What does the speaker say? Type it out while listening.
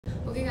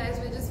Okay guys,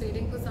 we're just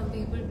waiting for some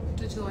people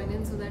to join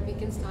in so that we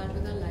can start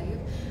with our live.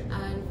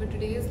 And for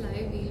today's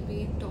live, we'll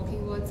be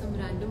talking about some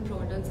random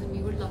products and we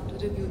would love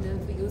to review them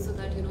for you so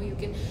that you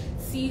can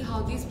see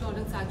how these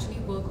products actually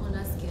work on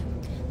our skin.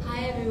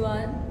 Hi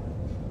everyone.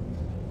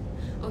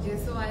 Okay,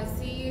 so I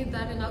see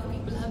that enough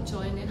people have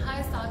joined in.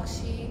 Hi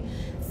Sakshi.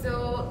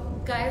 So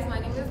guys, my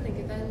name is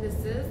Nikita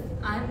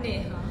and I'm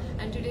Neha.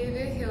 And today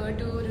we're here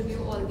to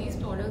review all these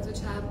products which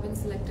have been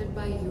selected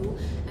by you,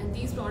 and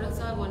these products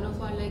are one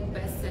of our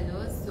best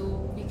sellers, so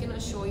we can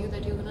assure you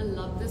that you're gonna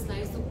love this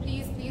live. So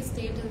please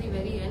stay till the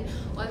very end.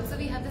 Also,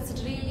 we have this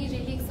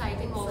really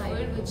exciting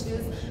offer which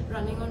is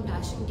running on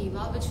Dashing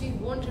Diva, which we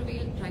won't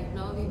reveal right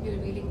now. We'll be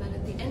revealing that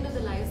at the end of the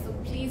live, so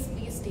please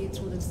stay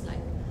through this live.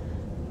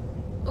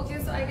 Okay,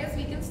 so I guess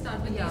we can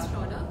start with these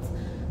products.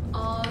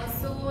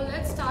 So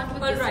let's start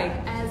with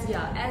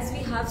as we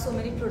have so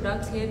many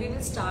products here, we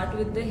will start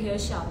with the hair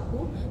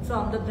shampoo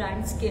from the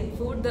brand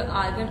SKINFOOD, the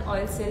Argan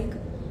Oil Silk.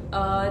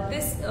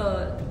 This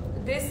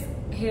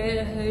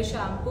hair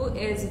shampoo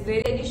is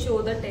very. Can you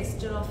show the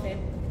texture of it?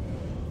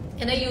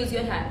 Can I use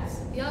your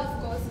hands? Yeah,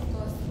 of course.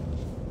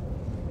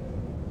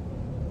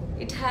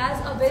 It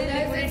has a very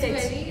liquidy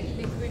texture. Very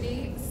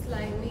liquidy,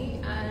 slimy,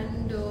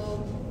 and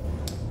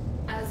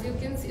as you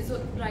can see, so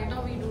right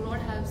now we do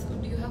not have. So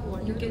do you have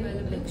water? You can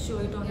available? show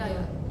it on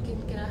here.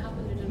 Can I have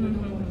a little bit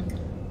of water?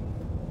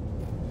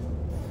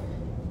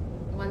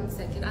 1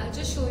 second. I'll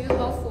just show you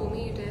how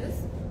foamy it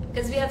is.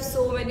 Because we have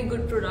so many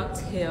good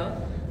products here.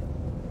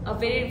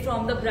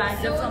 From the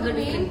brand, so from the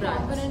main different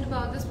brands. component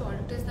about this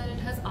product is that it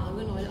has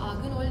argan oil.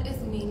 Argan oil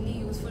is mainly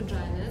used for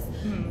dryness.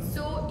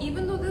 So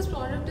even though this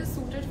product is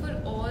suited for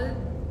all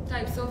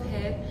types of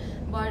hair,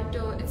 but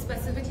it's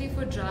specifically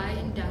for dry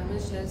and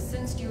damaged hair,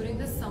 since during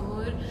the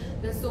summer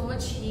there's so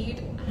much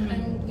heat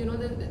and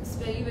it's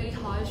very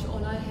harsh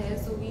on our hair,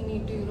 so we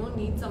need to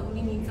need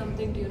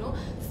something to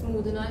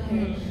smoothen our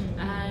hair.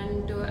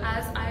 And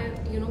as I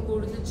go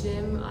to the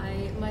gym,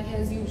 my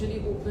hair is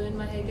usually open,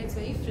 my hair gets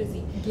very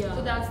frizzy,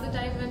 so that's the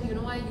time when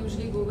I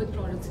usually go with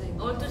products like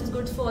that. Also, it's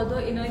good for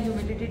the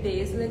humidity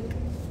days, like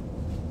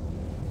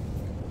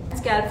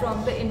scalp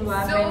from the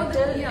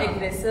environmental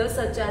aggressors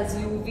such as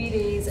UV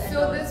rays and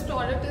so this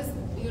product is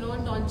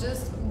not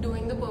just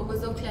doing the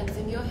purpose of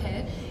cleansing your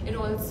hair, it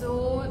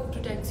also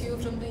protects you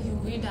from the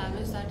UV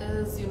damage that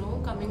is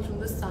coming from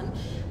the sun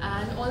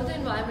and all the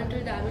environmental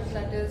damage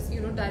that is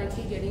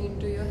directly getting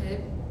into your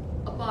hair,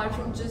 apart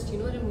from just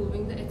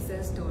removing the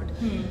excess dirt.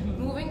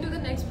 Moving to the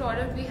next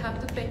product, we have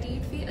the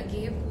PETITfÉE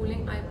Agave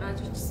Cooling Eye Patch,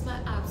 which is my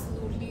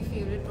absolutely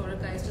favorite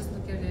product, guys. Just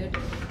look at it.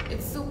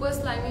 It's super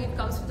slimy. It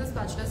comes with a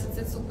spatula. Since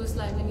it's super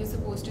slimy, you're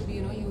supposed to be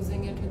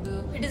using it with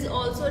the. It is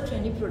also a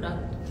trendy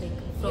product.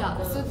 So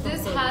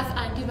this has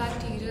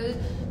antibacterial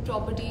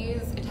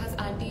properties. It has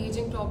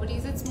anti-aging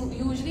properties. It's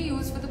usually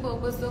used for the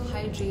purpose of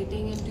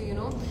hydrating and to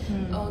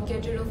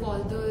get rid of all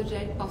the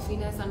red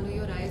puffiness under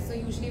your eyes. So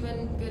usually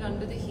when we're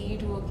under the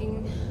heat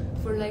working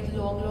for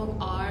long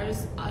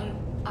hours, our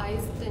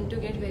eyes tend to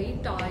get very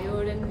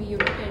tired and we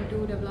tend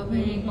to develop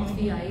very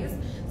puffy eyes,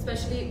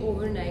 especially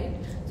overnight.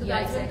 So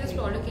that's when this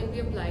product can be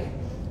applied.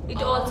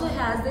 It also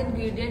has the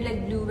ingredient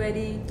like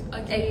blueberry,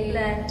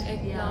 eggplant,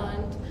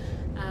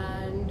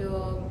 and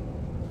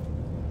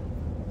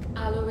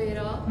aloe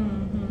vera.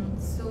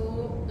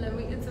 So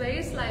it's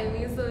very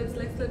slimy, so it's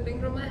like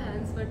slipping from my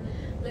hands, but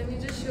let me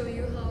just show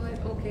you how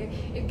it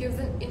gives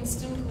an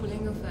instant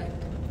cooling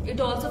effect. It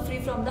also free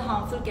from the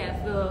harmful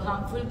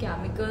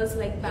chemicals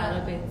like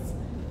parabens.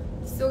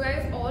 So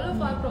guys, all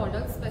of our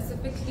products,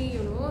 specifically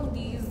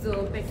these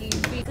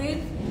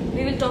PETITfÉE,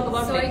 we will talk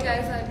about. Sorry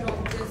guys, I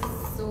dropped this,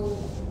 so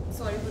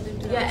sorry for the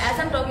interruption. As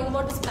I'm talking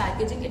about this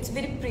packaging, it's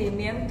very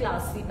premium,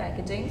 classy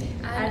packaging,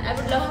 and I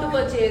would love to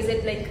purchase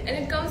it.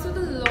 And it comes with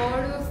a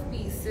lot of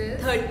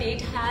pieces. 30.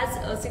 It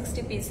has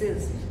 60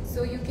 pieces,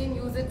 so you can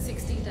use it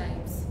 60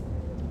 times.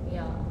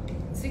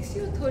 60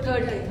 or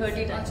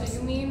 30 times. Achha,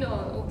 you mean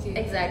okay?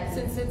 Exactly.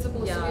 Since it's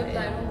supposed to be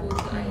applied on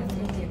both eyes.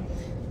 Okay.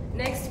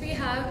 Next we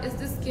have is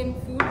the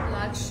SKINFOOD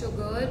Black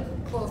Sugar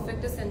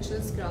Perfect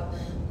Essential Scrub.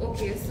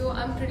 Okay, so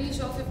I'm pretty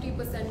sure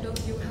 50%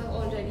 of you have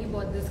already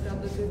bought this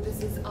scrub because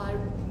this is our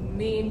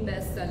main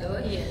best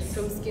seller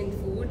from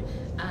SKINFOOD,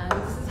 and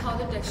this is how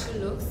the texture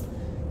looks.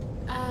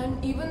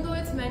 And even though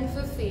it's meant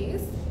for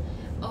face,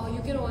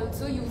 you can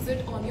also use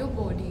it on your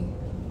body.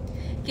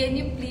 Can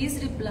you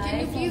please reply? Can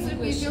you please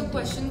repeat your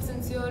question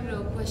since your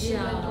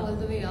question went all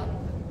the way up?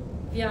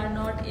 We are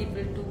not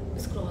able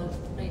to scroll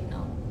right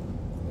now.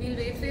 We'll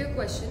wait for your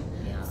question.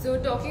 So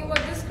talking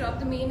about the scrub,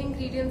 the main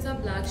ingredients are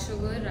black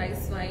sugar,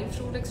 rice wine,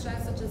 fruit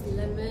extracts such as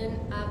lemon,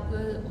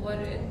 apple,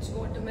 orange,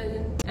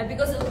 watermelon. And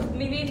because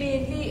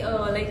mainly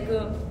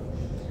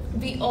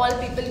we all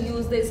people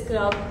use this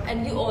scrub,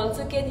 and you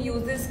also can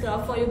use this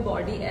scrub for your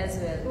body as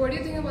well. What do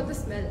you think about the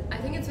smell? I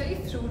think it's very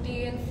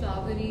fruity and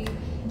flowery.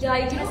 Yeah,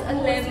 it has a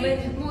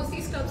lemon.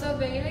 Mostly scrubs are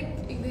very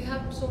they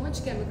have so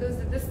much chemicals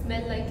that they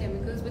smell like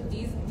chemicals, but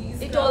these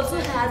it also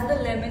has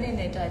the lemon in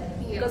it, I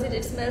think, because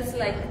it smells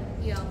like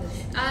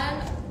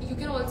and you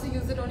can also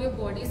use it on your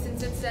body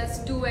since it says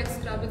 2x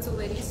scrub. It's a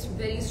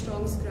very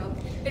strong scrub.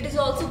 It is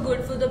also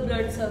good for the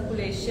blood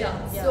circulation.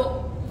 Yeah. So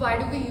why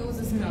do we use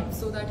a scrub?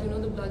 So that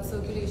the blood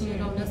circulation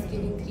around our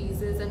skin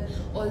increases and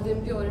all the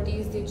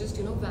impurities, they just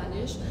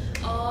vanish.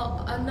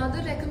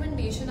 Another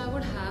recommendation I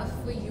would have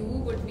for you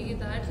would be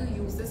that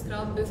you use the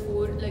scrub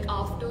before, like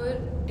after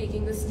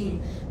taking the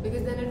steam,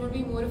 because then it would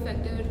be more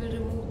effective. It will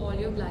remove all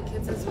your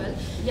blackheads as well.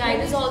 Yeah, it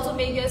is also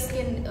make your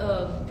skin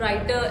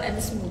brighter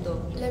and smoother.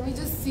 Let me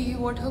just see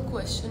what her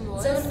question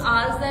was. Someone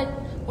asked that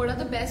what are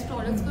the best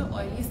products for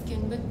oily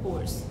skin with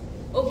pores?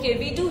 Okay,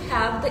 we do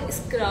have the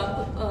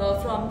scrub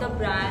from the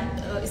brand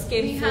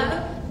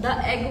SKINFOOD, the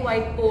egg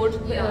white pore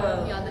the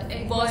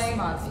egg wash white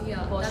mask.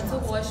 Yeah, that's a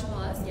wash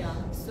mask. Yeah.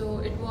 So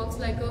it works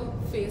like a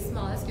face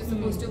mask. You're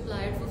supposed to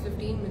apply it for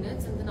 15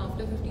 minutes, and then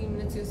after 15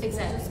 minutes you're supposed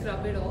to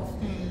scrub it off.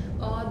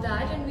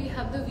 That, and we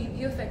have the VB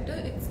Effector.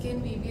 It's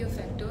Skin VB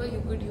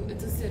Effector.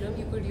 It's a serum.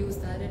 You could use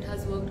that. It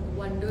has worked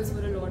wonders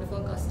for a lot of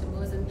our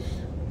customers, and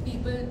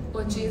people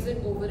purchase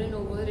it over and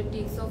over. It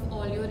takes off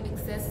all your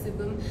excess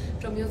sebum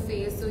from your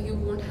face, so you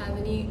won't have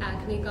any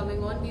acne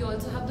coming on. We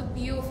also have the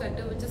PO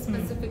Effector, which is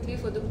specifically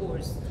for the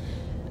pores.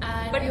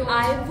 And but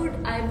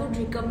I would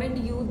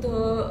recommend you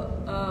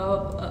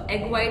the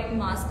egg white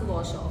mask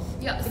wash off.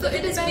 Yeah, because so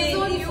it depends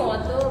on you. For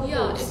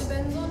the it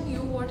depends on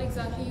you what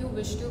exactly you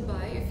wish to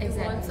buy. If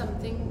you want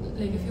something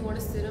like if you want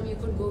a serum, you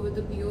could go with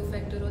the PO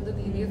Effector or the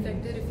VB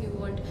Effector. If you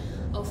want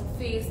a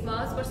face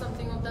mask or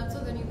something of that, so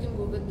then you can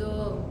go with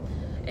the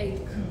egg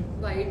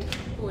white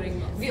pouring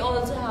mask. We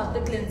also have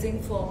the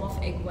cleansing form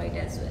of egg white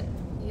as well.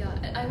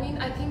 Yeah, I mean,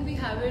 I think we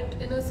have it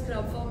in a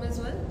scrub form as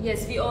well.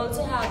 Yes, we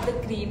also have the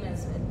cream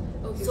as well.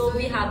 Okay, so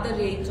we have the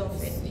range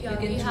of it. Yeah,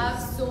 we have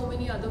so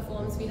many other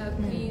forms. We have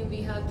cream,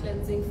 we have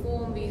cleansing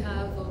foam, we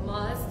have a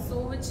mask. So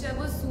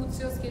whichever suits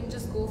your skin,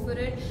 just go for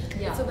it.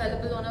 It's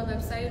available on our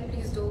website.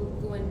 Please do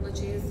go and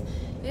purchase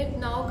it.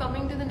 Now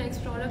coming to the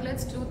next product,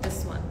 let's do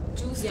this one.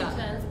 Juice to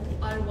Cleanse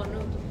are one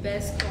of the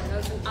best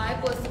products, and I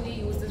personally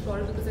use this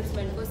product because it's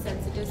meant for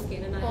sensitive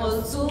skin, and I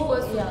also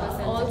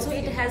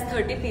sensitive it has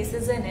 30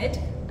 pieces in it,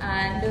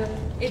 and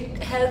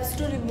it helps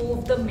to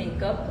remove the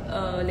makeup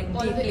like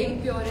all the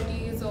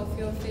impurities of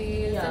your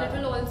face, and it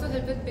will also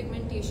help with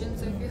pigmentation.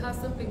 So if you have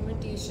some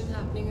pigmentation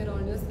happening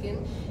around your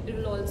skin, it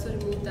will also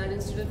remove that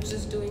instead of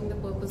just doing the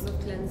purpose of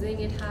cleansing.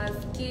 It has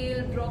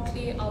kale,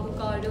 broccoli,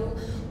 avocado,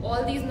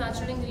 all these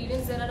natural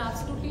ingredients. There are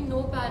absolutely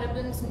no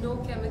parabens, no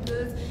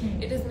chemicals.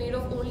 It is made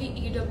of only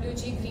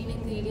EWG green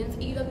ingredients.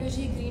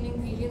 EWG green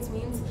ingredients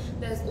means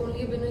there's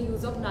only been a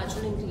use of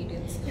natural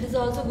ingredients. It is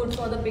also good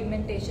for the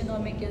pigmentation or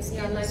make your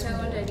skin like I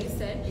already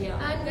said.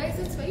 And guys,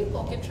 it's very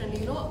pocket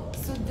friendly,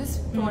 so this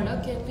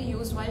product can be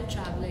used while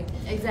traveling.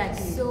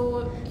 Exactly.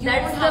 So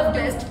that's the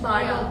best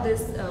part of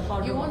this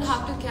powder. You won't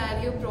have to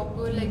carry a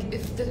proper, like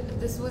if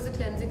this was a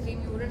cleansing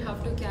cream, you wouldn't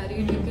have to carry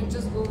it. You can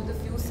just go with a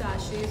few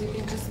sachets. You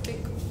can just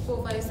pick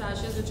 4-5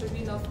 sachets, which would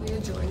be enough for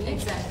your journey.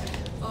 Exactly.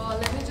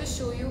 Let me just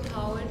show you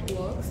how it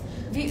works.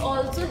 We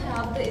also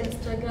have the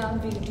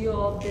Instagram video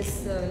of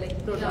this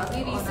product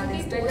on our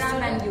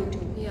Instagram and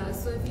YouTube. Yeah,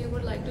 so if you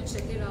would like to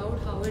check it out,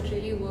 how it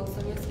really works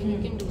on your skin,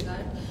 you can do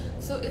that.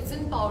 So it's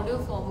in powder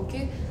form,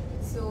 okay?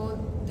 So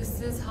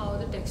this is how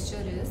the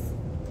texture is,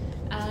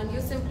 and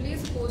you're simply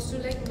supposed to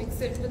mix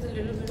it with a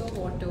little bit of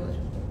water.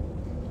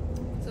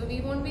 So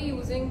we won't be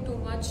using too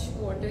much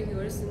water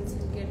here since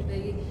it get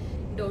very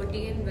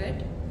dirty and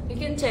wet. You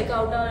can check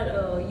out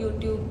our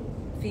YouTube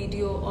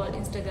video or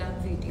Instagram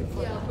video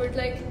for that.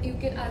 But you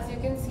can, as you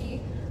can see,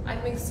 I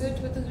mixed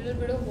it with a little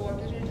bit of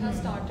water and it has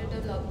started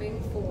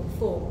developing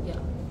foam.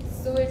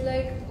 So it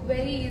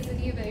very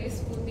easily, very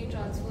smoothly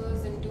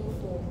transfers into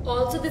foam.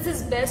 Also, this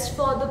is best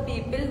for the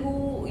people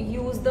who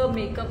use the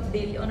makeup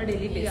daily on a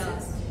daily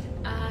basis.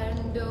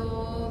 And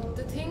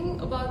the thing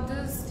about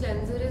this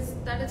cleanser is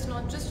that it's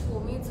not just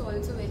foamy, it's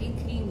also very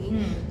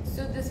creamy.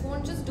 So this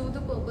won't just do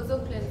the purpose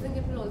of cleansing,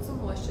 it will also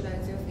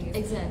moisturize your face.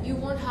 Exactly. You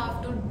won't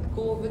have to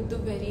go with the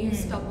very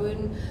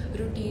stubborn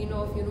routine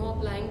of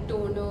applying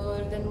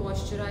toner, then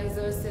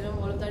moisturizer, serum,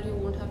 all of that. You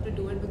won't have to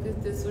do it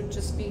because this would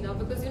just be enough.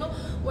 Because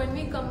when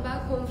we come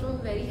back home from a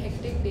very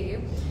hectic day,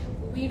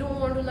 we don't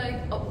want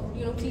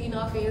to clean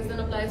our face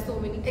and apply so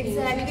many creams.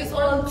 Exactly. We just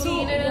want to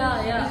clean it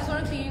and we just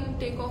want to clean,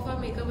 take off our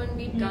makeup and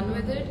be done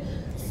with it.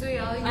 So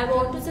I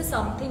want to say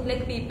something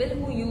like people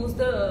who use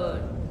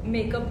the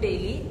makeup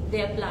daily,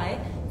 they apply,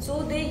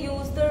 so they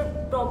use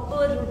the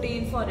proper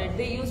routine for it.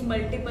 They use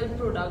multiple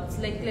products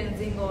like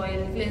cleansing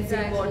oil,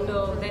 cleansing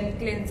water, then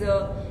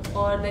cleanser,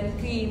 or then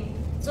cream.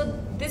 So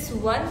this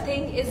one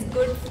thing is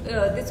good.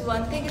 This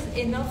one thing is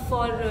enough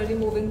for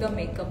removing the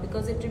makeup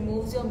because it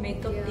removes your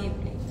makeup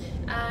deeply.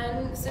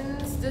 And And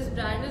since this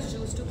brand is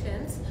Juice to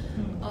Cleanse,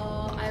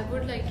 I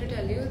would like to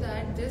tell you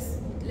that this,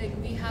 like,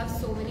 we have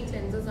so many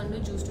cleansers under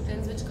Juice to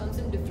Cleanse which comes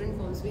in different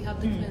forms. We have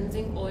the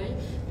cleansing oil,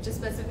 which is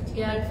specifically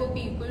meant for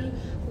people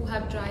who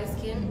have dry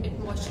skin. It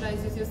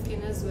moisturizes your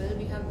skin as well.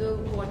 We have the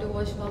water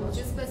wash balm, which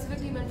is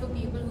specifically meant for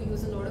people who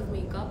use a lot of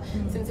makeup,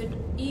 since it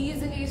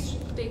easily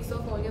takes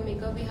off all your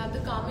makeup. We have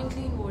the calming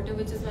clean water,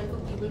 which is meant for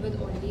people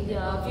with oily hair.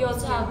 Yeah, we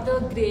also have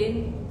the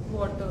grain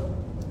water.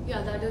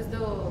 Yeah, that is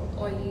the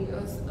oily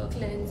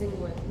cleansing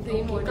one.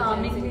 Grain water,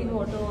 calming clean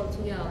water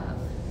also. Yeah.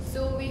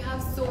 So we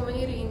have so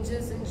many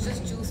ranges and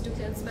just Juice to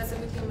Cleanse,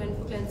 specifically meant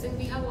for cleansing.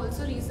 We have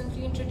also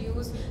recently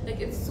introduced, like,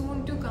 it's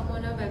soon to come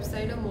on our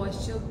website, a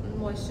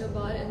moisture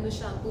bar and the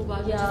shampoo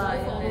bar, which is in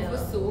the form of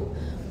a soap.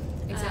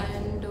 Exactly.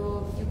 And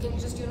you can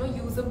just, you know,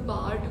 use a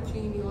bar to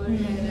clean your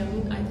hair. I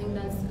mean, I think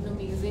that's an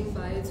amazing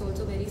buy. It's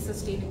also a very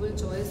sustainable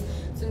choice,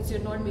 since you're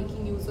not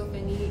making use of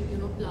any, you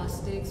know,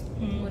 plastics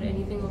or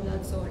anything of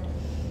that sort.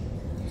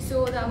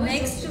 So that was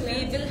next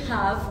we will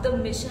have the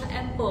MISSHA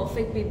and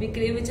Perfect BB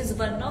cream, which is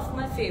one of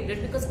my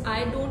favorite because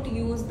I don't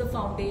use the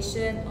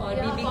foundation or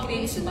BB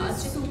creams much.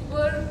 Foundation is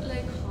super,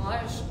 like,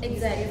 harsh.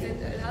 Exactly.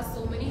 It has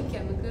so many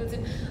chemicals,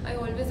 and I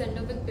always end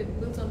up with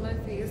pimples on my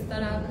face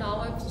that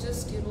I've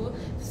just, you know,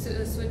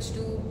 switched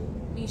to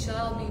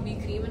MISSHA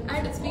BB cream,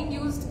 and it's being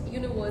used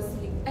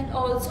universally. And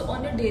also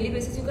on a daily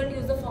basis, you can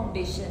use the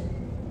foundation.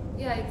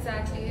 Yeah,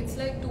 exactly. It's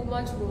like too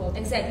much work.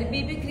 Exactly.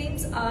 BB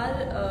creams are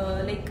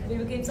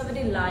BB creams are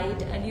very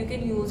light, and you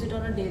can use it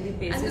on a daily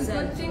basis. And the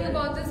good thing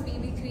about this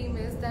BB cream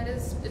is that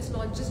it's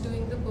not just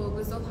doing the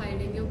purpose of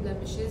hiding your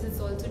blemishes, it's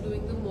also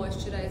doing the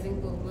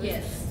moisturizing purpose.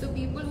 Yes. So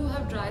people who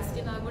have dry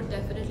skin, I would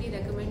definitely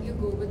recommend you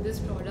go with this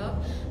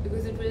product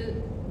because it will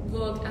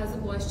work as a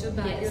moisture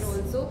barrier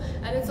also,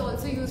 and it's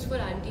also used for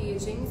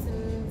anti-aging,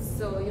 since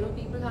you know,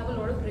 people have a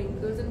lot of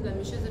wrinkles and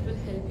blemishes. It will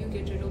help you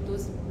get rid of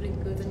those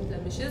wrinkles and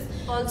blemishes.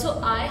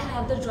 Also, I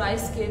have the dry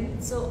skin,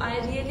 so I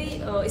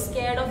really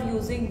scared of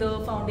using the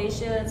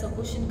foundations or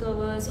cushion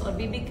covers or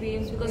BB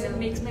creams because it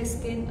makes my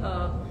skin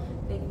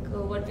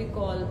what we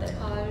call that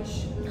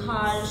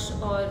harsh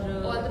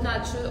or all the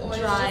natural oil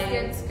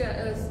dry. Just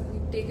gets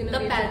taken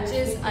away. The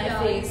patches I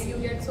face. You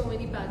get so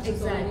many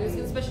patches on your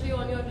skin, especially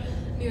on your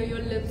near your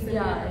lips and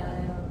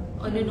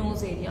on your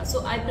nose area.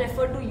 So I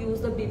prefer to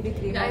use the BB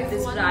cream of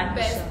this one brand.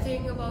 The best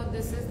thing about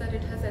this is that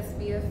it has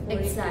SPF 42.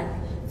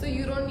 Exactly. So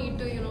you don't need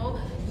to, you know,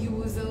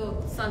 use a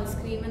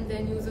sunscreen and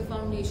then use a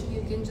foundation.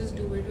 You can just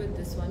do it with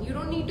this one. You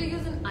don't need to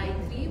use an eye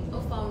cream,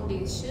 a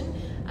foundation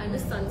and a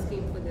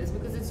sunscreen for this,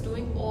 because it's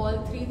doing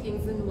all three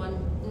things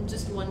in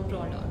just one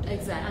product.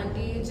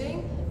 Exactly.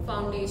 Anti-aging,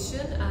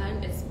 foundation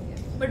and SPF.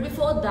 But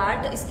before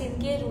that,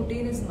 skincare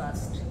routine is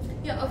must.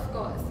 Yeah, of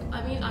course.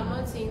 I mean, I'm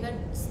not saying that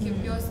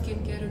skip your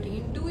skincare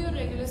routine. Do your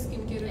regular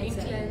skincare routine,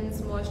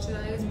 cleanse,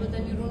 moisturize, but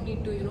then you don't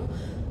need to, you know,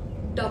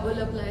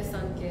 double apply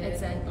sun care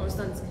or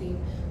sunscreen.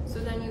 So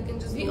then you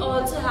can just. We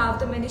also have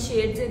the many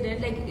shades in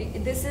it.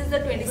 Like this is the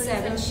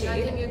 27 shade.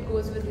 I think it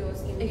goes with your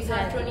skin.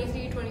 Exactly. We have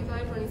 23,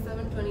 25,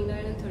 27,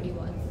 29, and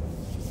 31.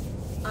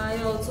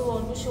 I also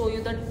want to show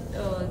you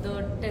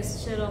the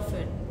texture of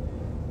it.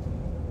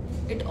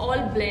 It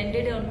all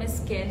blended on my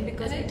skin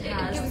because it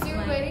gives you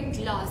a very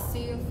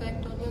glossy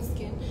effect on your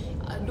skin.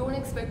 Don't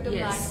expect a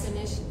matte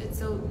finish.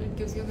 It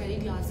gives you a very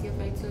glossy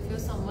effect. So if you're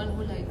someone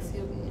who likes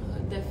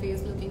their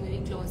face looking very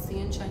glossy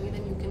and shiny,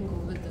 then you can go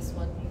with this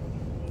one.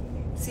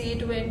 See,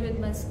 it went with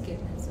my skin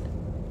as well.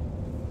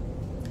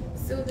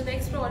 So the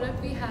next product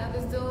we have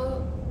is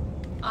the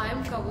I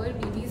Am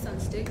Covered BB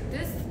Sunstick.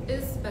 This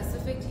is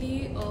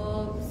specifically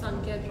a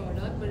sun care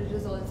product, but it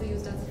is also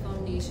used as a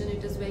foundation.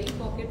 It is very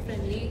pocket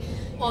friendly.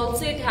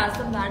 Also, it has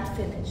the matte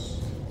finish.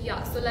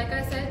 Yeah, so like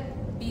I said,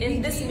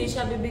 in this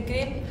MISSHA BB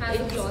cream has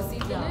a glossy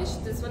finish.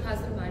 This one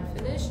has a matte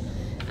finish,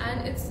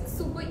 and it's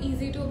super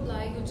easy to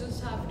apply. You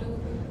just have to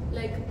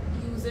like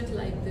use it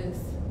like this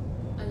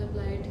and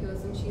apply it here,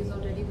 since she's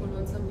already put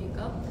on some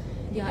makeup.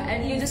 Yeah,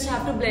 and you just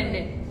have to blend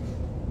it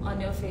on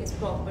your face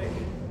properly.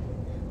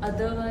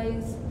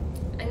 Otherwise,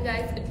 and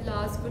guys, it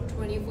lasts for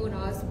 24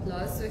 hours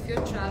plus. So if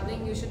you're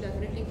traveling, you should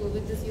definitely go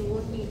with this. You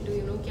won't need to,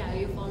 you know,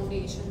 carry a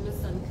foundation, a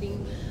sun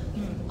cream,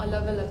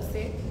 alag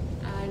se.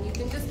 And you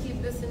can just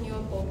keep this in your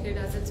pocket,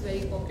 as it's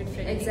very pocket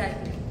friendly.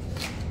 Exactly.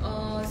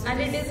 So and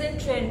it isn't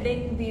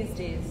trending these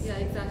days. Yeah,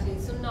 exactly.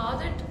 So now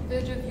that we're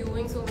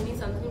reviewing so many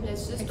sunscreen,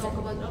 let's just talk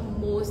about the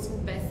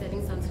most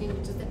best-selling sunscreen,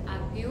 which is the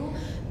AQUA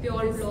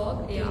Pure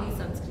Block Daily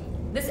Sunscreen.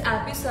 This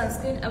AQUA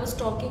sunscreen I was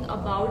talking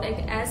about,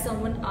 like, as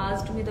someone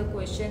asked me the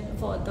question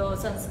for the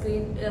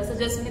sunscreen,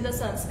 suggest me the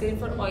sunscreen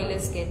for oily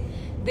skin.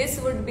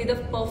 This would be the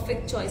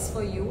perfect choice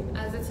for you,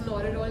 as it's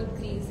not at all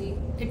greasy.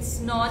 It's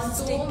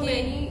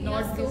non-sticky,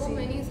 not so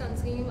many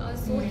sunscreen are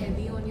so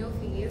heavy on your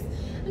face,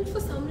 and for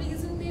some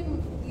reason they,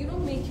 you know,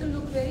 make you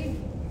look very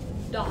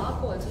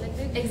dark also. Like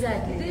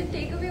they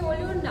take away all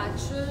your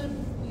natural,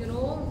 you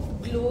know,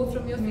 glow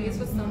from your face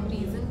for some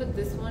reason, but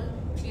this one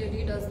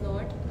clearly does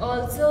not.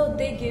 Also,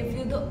 they give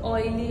you the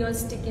oily or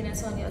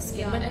stickiness on your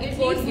skin, but and it leaves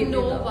won't give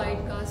no you the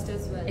white cast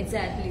as well.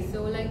 Exactly.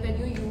 So like when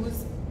you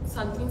use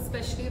something,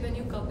 especially when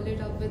you couple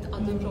it up with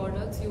other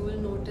products, you will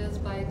notice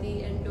by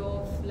the end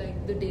of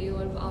like the day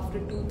or after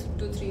 2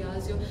 to 3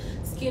 hours, your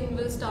skin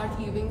will start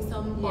leaving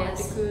some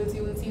particles.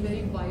 You will see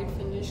very white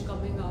finish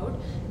coming out.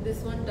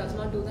 This one does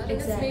not do that.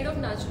 And it's made of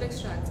natural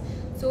extracts.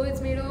 So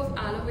it's made of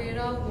aloe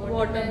vera,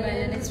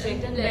 watermelon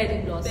extract and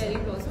berry blossom.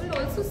 It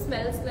also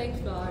smells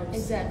like flowers.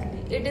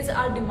 Exactly. It is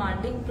our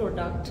demanding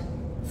product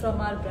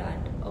from our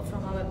brand or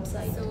from our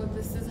website. So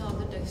this is how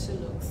the texture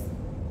looks.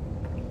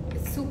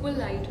 It's super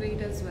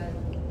lightweight as well.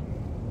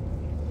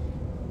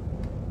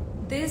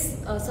 This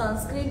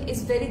sunscreen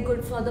is very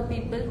good for the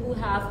people who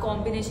have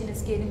combination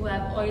skin, who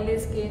have oily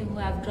skin, who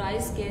have dry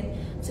skin.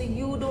 So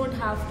you don't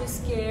have to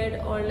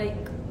scared or like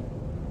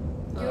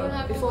you don't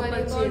have to worry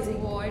about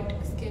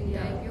what skin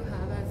type you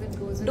have as it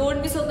goes.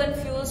 Don't be so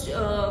confused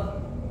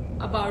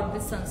about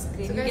this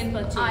sunscreen. So you can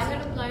purchase I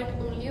had applied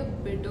only a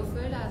bit of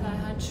it as I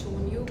had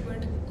shown you,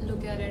 but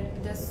look at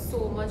it, there's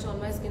so much on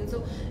my skin,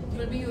 so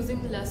you'll be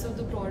using less of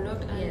the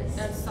product and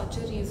at such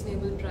a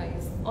reasonable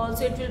price.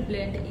 Also it will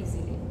blend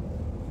easily.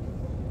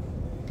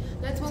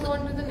 Let's move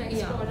on to the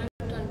next product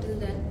until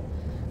then.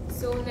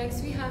 So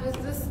next we have is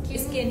the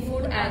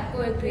SKINFOOD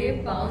AQUA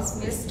Grape Bounce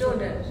Mist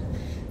Toner.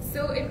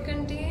 So it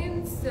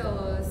contains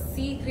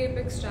sea grape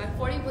extract,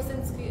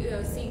 40%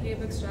 sea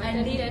grape extract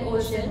and deep 10%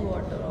 ocean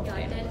water.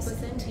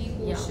 10% deep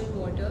ocean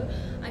water.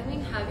 I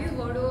mean, have you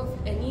heard of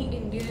any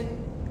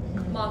Indian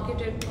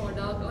marketed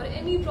product or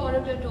any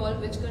product at all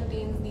which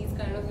contains these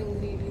kind of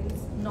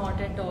ingredients? Not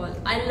at all.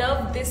 I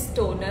love this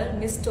toner,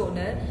 mist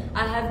toner.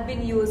 I have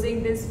been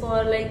using this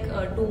for like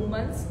 2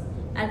 months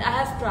and I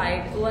have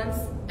tried once.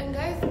 And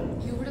guys,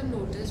 you would have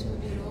noticed,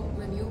 you know,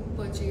 when you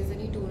purchase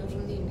any toner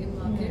from the Indian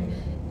market,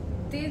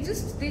 they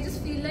just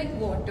feel like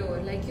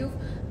water, like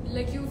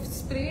you've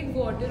sprayed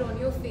water on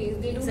your face.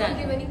 They do not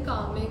give any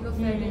calming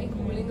effect, any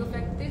cooling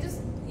effect. It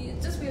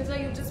just feels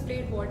like you just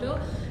sprayed water.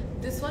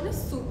 This one is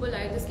super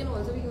light. This can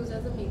also be used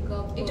as a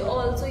makeup. It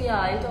also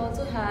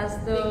has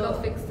the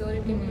makeup fixer.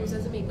 It can be used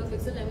as a makeup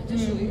fixer. Let me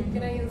just show you.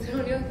 Can I use it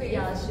on your face?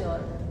 Yeah, sure.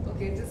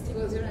 Okay, just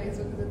close your eyes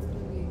because it's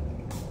gonna be.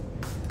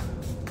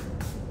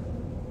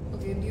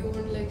 Okay, do you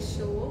want to like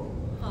show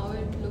how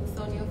it looks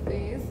on your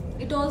face?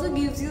 It also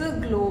gives you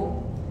the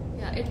glow.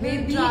 Yeah, it may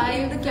be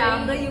in the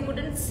camera you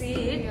couldn't see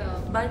it,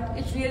 but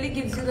it really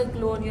gives you the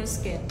glow on your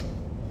skin.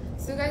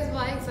 So guys,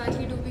 why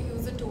exactly do we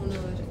use a toner?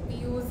 We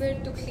use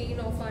it to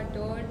clean off our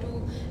dirt,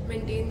 to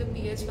maintain the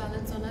pH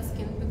balance on our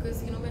skin,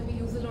 because you know when we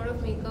use a lot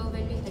of makeup,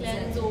 when we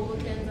cleanse, over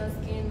cleanse our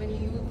skin, when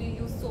we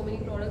use so many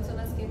products on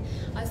our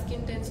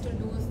skin tends to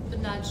lose the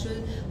natural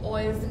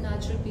oils, the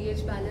natural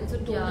pH balance. So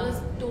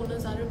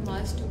toners are a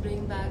must to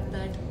bring back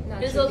that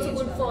natural It's also pH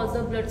good balance. for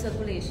the blood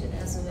circulation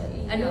as well.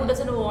 And who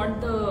doesn't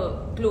want the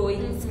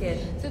glowing skin?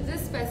 So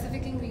this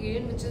specific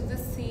ingredient, which is the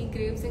sea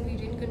grapes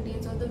ingredient,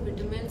 contains all the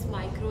vitamins,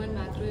 micro and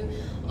macro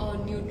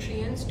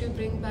nutrients to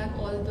bring back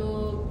all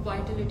the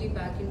vitality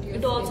back into your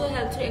skin. It also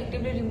helps to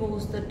actively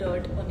remove the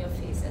dirt on your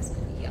face as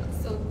well. Yeah,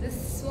 so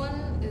this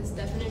one is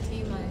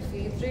definitely my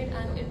favorite,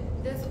 and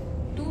there's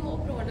 2 more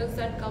products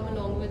that come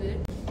along with it.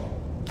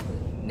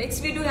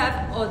 Next we do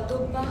have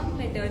ATOPALM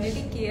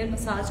Maternity Care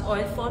Massage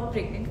Oil for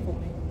Pregnant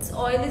Women. This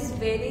oil is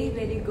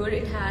very good.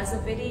 It has a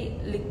very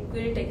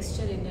liquid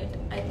texture in it.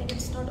 I think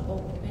it's not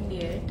opened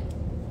yet.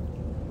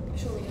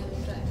 Show me,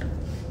 I'll try.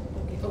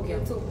 Okay,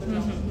 it's open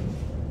now.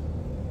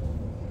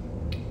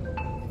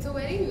 It's a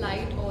very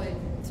light oil.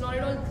 It's not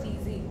at all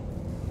greasy.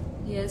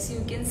 Yes,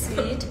 you can see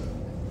it.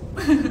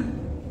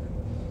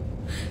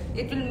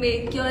 It will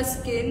make your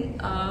skin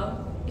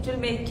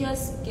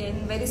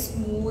very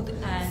smooth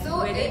and so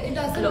very it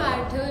doesn't glow.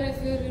 matter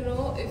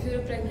if you're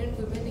a pregnant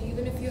woman,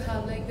 even if you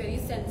have like very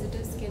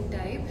sensitive skin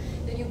type,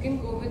 then you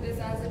can go with this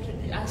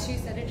as she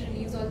said, it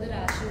relieves all the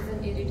rashes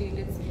and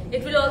irritated skin.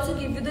 It will also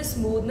give you the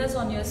smoothness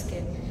on your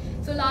skin.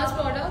 So last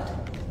product,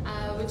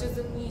 which is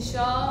the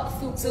MISSHA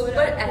Super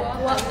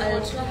AQUA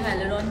Ultra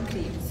Hyaluron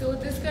Cream. So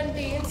this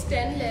contains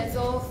 10 layers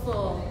of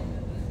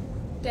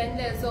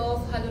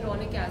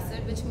hyaluronic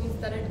acid, which means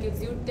that it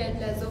gives you 10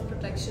 layers of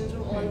protection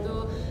from all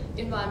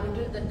the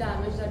environmental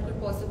damage that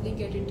could possibly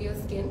get into your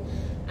skin,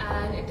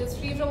 and it is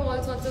free from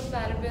all sorts of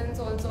parabens,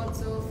 all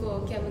sorts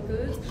of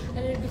chemicals, and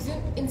it gives you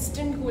an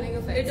instant cooling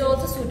effect. It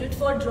also suited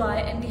for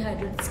dry and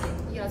dehydrated skin.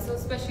 Yeah, so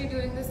especially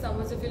during the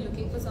summers, if you're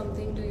looking for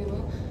something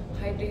to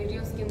hydrate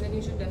your skin, then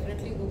you should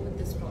definitely go with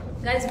this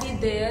product. Guys, be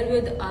there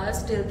with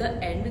us till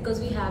the end because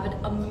we have an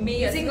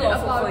amazing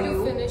offer for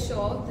you. To finish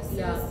off.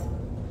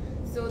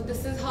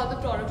 This is how the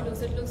product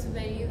looks. It looks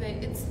very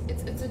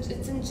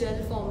it's in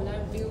gel formula.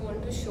 Do you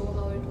want to show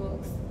how it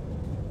works?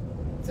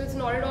 So it's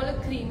not at all a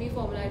creamy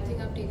formula. I think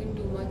I've taken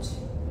too much.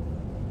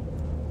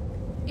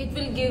 It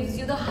will gives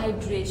you the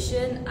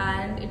hydration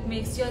and it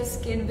makes your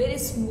skin very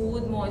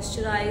smooth,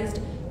 moisturized.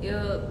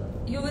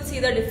 You will see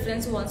the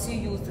difference once you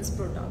use this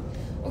product.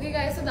 Okay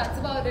guys, so that's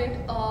about it.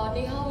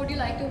 Neha, would you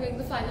like to make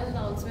the final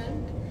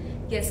announcement?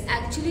 Yes,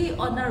 actually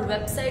on our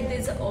website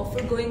there's an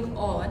offer going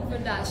on for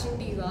Dashing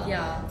Diva.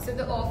 Yeah. So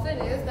the offer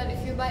is that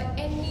if you buy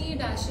any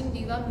Dashing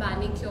Diva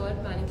manicure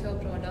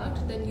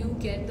product, then you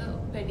get the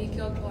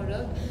pedicure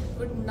product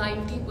with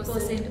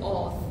 90%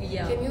 off.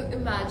 Yeah. Can you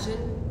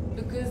imagine?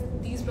 Because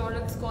these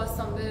products cost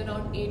somewhere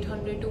around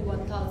 800 to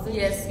 1000.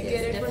 Yes, you yes,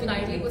 get it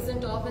definitely. for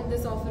 90% off, and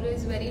this offer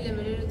is very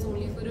limited. It's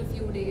only for a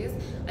few days.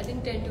 I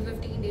think 10 to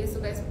 15 days. So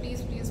guys,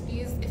 please,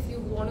 if you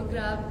want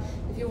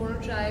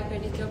to try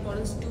pedicure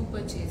products, do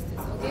purchase this.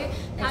 Okay.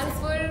 Thanks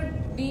for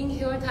being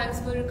here. Thanks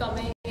for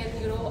coming.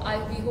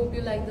 And we hope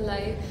you like the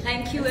live.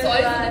 Thank you.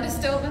 Sorry for the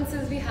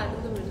disturbances we had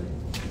in the middle.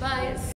 Bye.